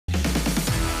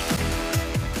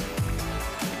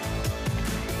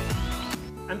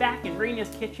I'm back in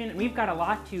Rania's kitchen, and we've got a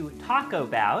lot to taco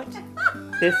about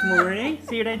this morning.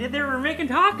 See what I did there? We're making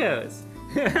tacos.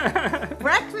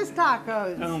 Breakfast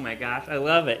tacos. Oh my gosh, I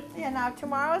love it. Yeah, now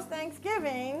tomorrow's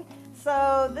Thanksgiving,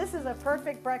 so this is a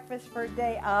perfect breakfast for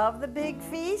day of the big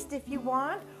feast if you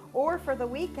want, or for the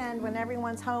weekend when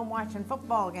everyone's home watching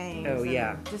football games. Oh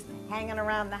yeah. Just hanging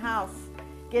around the house,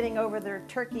 getting over their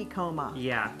turkey coma.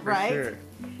 Yeah, for right? sure.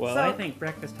 Well, So, I think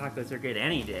breakfast tacos are good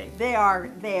any day. They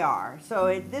are.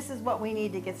 So this is what we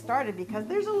need to get started because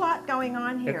there's a lot going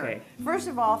on here. Okay. First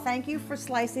of all, thank you for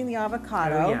slicing the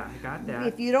avocado. Oh yeah, I got that.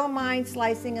 If you don't mind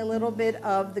slicing a little bit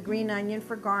of the green onion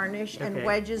for garnish and Okay.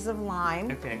 wedges of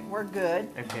lime, Okay. we're good.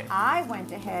 Okay. I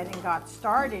went ahead and got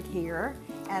started here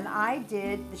and I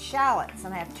did the shallots.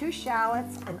 And I have 2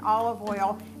 shallots and olive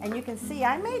oil. And you can see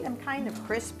I made them kind of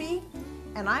crispy.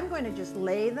 And I'm going to just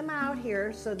lay them out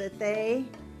here so that they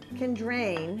can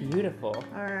drain. Beautiful.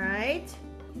 All right.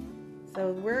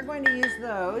 So we're going to use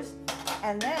those.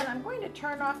 And then I'm going to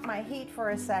turn off my heat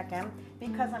for a second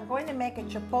because I'm going to make a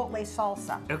Chipotle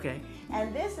salsa. Okay.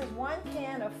 And this is 1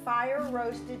 can of fire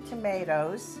roasted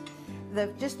tomatoes,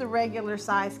 just the regular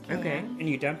size can. Okay, and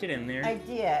you dumped it in there. I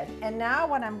did. And now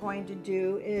what I'm going to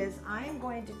do is I'm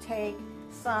going to take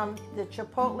the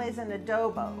chipotles and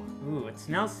adobo. Ooh, it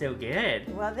smells so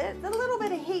good. Well, there's a little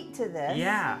bit of heat to this.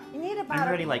 Yeah. You need about I'm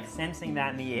already like sensing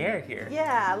that in the air here.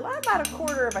 Yeah, about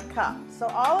 1/4 of a cup. So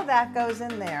all of that goes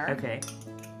in there. Okay.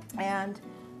 And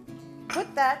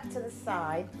put that to the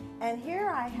side. And here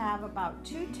I have about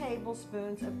 2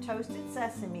 tablespoons of toasted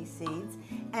sesame seeds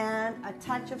and a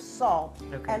touch of salt.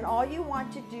 Okay. And all you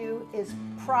want to do is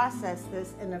process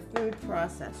this in a food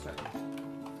processor.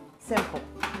 Simple,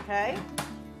 okay?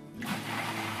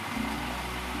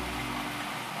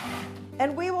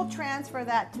 And we will transfer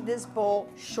that to this bowl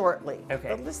shortly. Okay.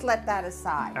 But let's let that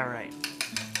aside. All right.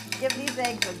 Give these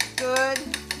eggs a good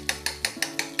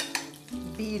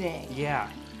beating. Yeah.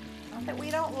 Not that we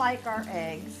don't like our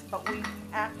eggs, but we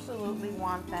absolutely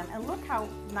want them. And look how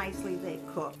nicely they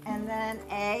cook. And then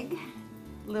egg,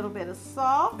 a little bit of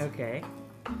salt. Okay.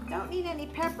 Don't need any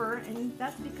pepper, and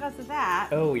that's because of that.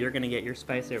 Oh, you're gonna get your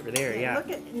spice over there, yeah. Look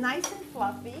at nice and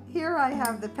fluffy. Here I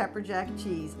have the pepper jack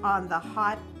cheese on the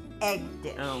hot egg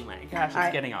dish. Oh my gosh,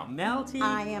 it's getting all melty.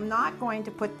 I am not going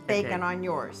to put bacon on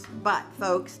yours, but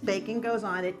folks, bacon goes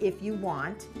on it if you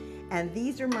want. And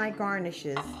these are my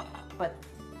garnishes, but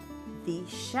the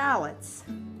shallots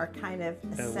are kind of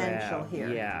essential wow. here.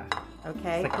 Yeah.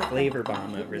 Okay. It's like a flavor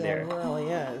bomb over there. It really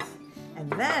is. And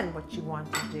then what you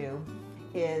want to do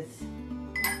is,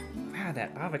 wow,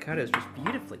 that avocado is just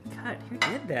beautifully cut. Who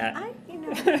did that?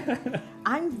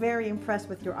 I'm very impressed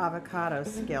with your avocado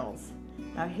skills.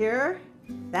 Now here,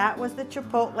 that was the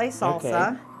Chipotle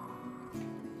salsa. Okay.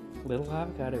 Little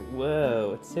avocado.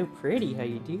 Whoa, it's so pretty how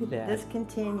you do that. This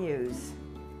continues.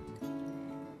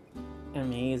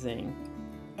 Amazing.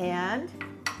 And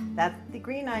that's the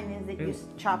green onions that you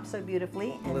chop so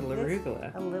beautifully. And a little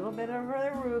arugula. A little bit of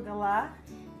arugula.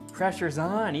 Pressure's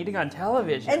on, eating on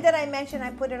television. And did I mention I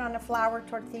put it on a flour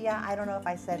tortilla? I don't know if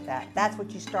I said that. That's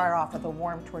what you start off with, a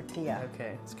warm tortilla.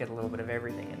 Okay, let's get a little bit of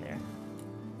everything in there.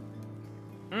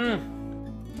 Mmm.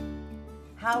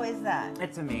 How is that?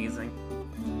 It's amazing.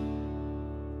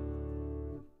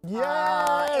 Yay!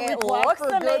 It We clapped looks for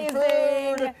good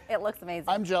amazing. food. It looks amazing.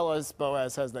 I'm jealous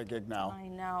Boaz has that gig now. I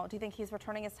know. Do you think he's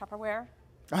returning his Tupperware?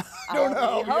 I don't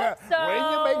know. We hope so.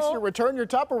 When you make sure return your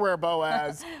Tupperware,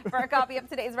 Boaz. For a copy of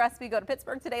today's recipe, go to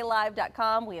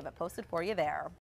PittsburghTodayLive.com. We have it posted for you there.